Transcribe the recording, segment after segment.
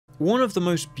One of the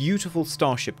most beautiful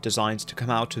starship designs to come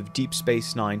out of Deep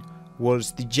Space Nine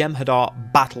was the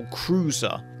Jem'hadar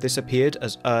Battlecruiser. This appeared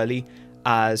as early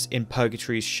as in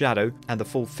Purgatory's Shadow, and the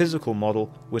full physical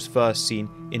model was first seen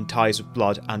in Ties of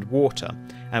Blood and Water,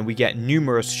 and we get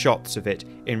numerous shots of it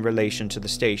in relation to the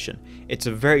station. It's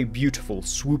a very beautiful,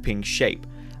 swooping shape,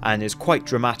 and is quite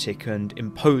dramatic and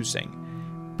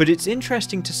imposing. But it's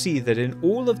interesting to see that in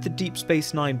all of the Deep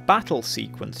Space Nine battle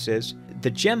sequences, the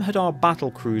Jem'hadar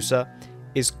Battlecruiser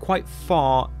is quite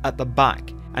far at the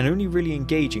back, and only really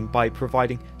engaging by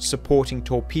providing supporting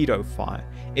torpedo fire.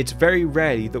 It's very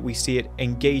rarely that we see it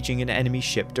engaging an enemy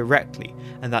ship directly,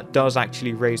 and that does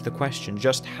actually raise the question,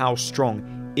 just how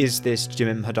strong is this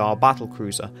Jem'hadar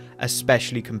Battlecruiser,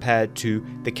 especially compared to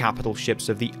the capital ships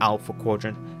of the Alpha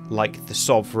Quadrant like the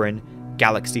Sovereign,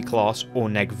 Galaxy Class or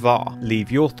Negvar?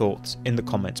 Leave your thoughts in the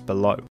comments below.